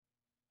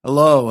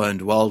Hello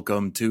and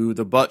welcome to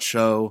The Butt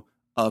Show,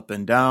 up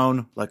and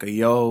down like a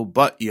yo,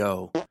 butt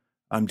yo.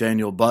 I'm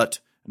Daniel Butt,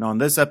 and on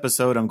this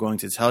episode I'm going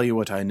to tell you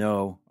what I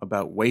know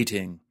about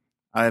waiting.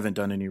 I haven't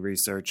done any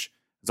research.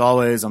 As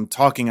always, I'm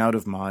talking out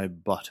of my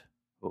butt.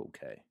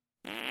 Okay.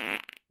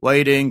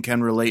 Waiting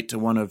can relate to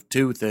one of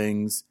two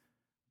things: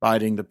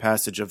 biding the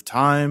passage of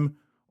time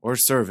or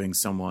serving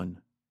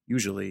someone,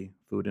 usually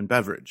food and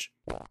beverage.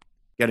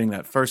 Getting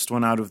that first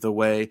one out of the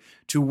way,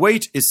 to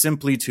wait is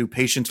simply to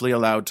patiently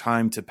allow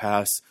time to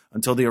pass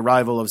until the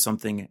arrival of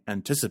something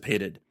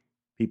anticipated.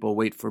 People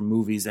wait for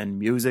movies and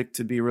music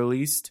to be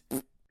released.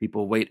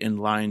 People wait in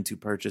line to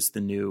purchase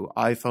the new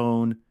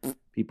iPhone.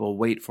 People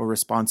wait for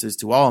responses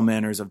to all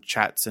manners of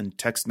chats and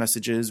text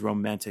messages,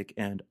 romantic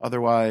and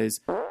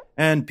otherwise.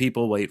 And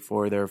people wait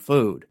for their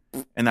food.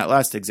 In that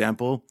last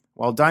example,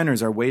 while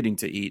diners are waiting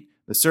to eat,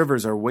 the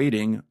servers are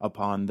waiting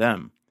upon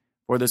them.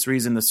 For this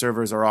reason, the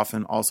servers are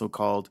often also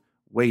called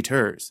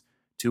waiters.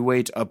 To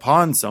wait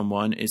upon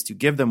someone is to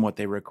give them what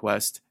they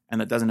request, and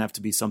that doesn't have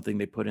to be something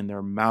they put in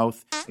their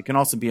mouth. It can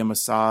also be a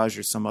massage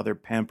or some other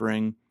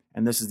pampering,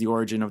 and this is the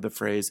origin of the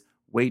phrase,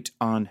 wait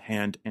on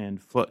hand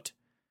and foot.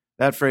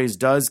 That phrase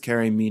does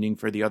carry meaning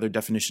for the other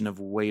definition of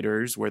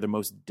waiters, where the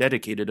most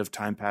dedicated of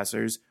time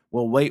passers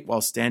will wait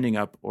while standing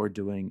up or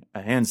doing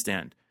a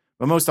handstand.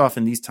 But most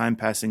often, these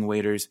time-passing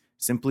waiters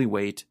simply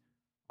wait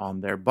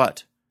on their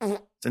butt.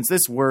 Since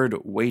this word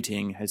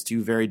waiting has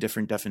two very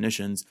different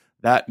definitions,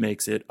 that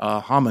makes it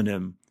a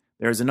homonym.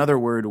 There's another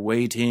word,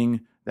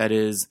 waiting, that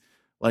is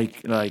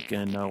like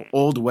an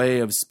old way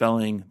of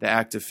spelling the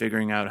act of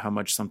figuring out how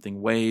much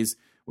something weighs,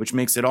 which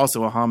makes it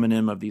also a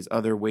homonym of these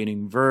other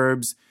waiting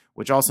verbs,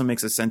 which also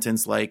makes a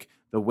sentence like,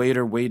 the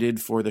waiter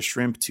waited for the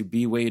shrimp to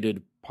be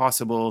waited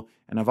possible,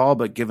 and I've all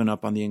but given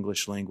up on the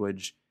English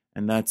language,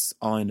 and that's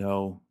all I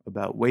know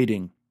about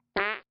waiting.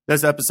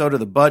 This episode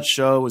of The Butt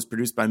Show was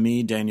produced by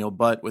me, Daniel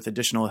Butt, with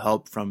additional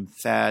help from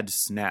Thad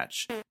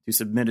Snatch. To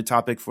submit a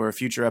topic for a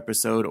future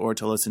episode or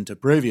to listen to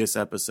previous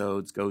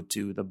episodes, go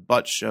to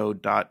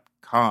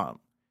thebuttshow.com.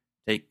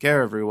 Take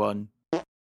care, everyone.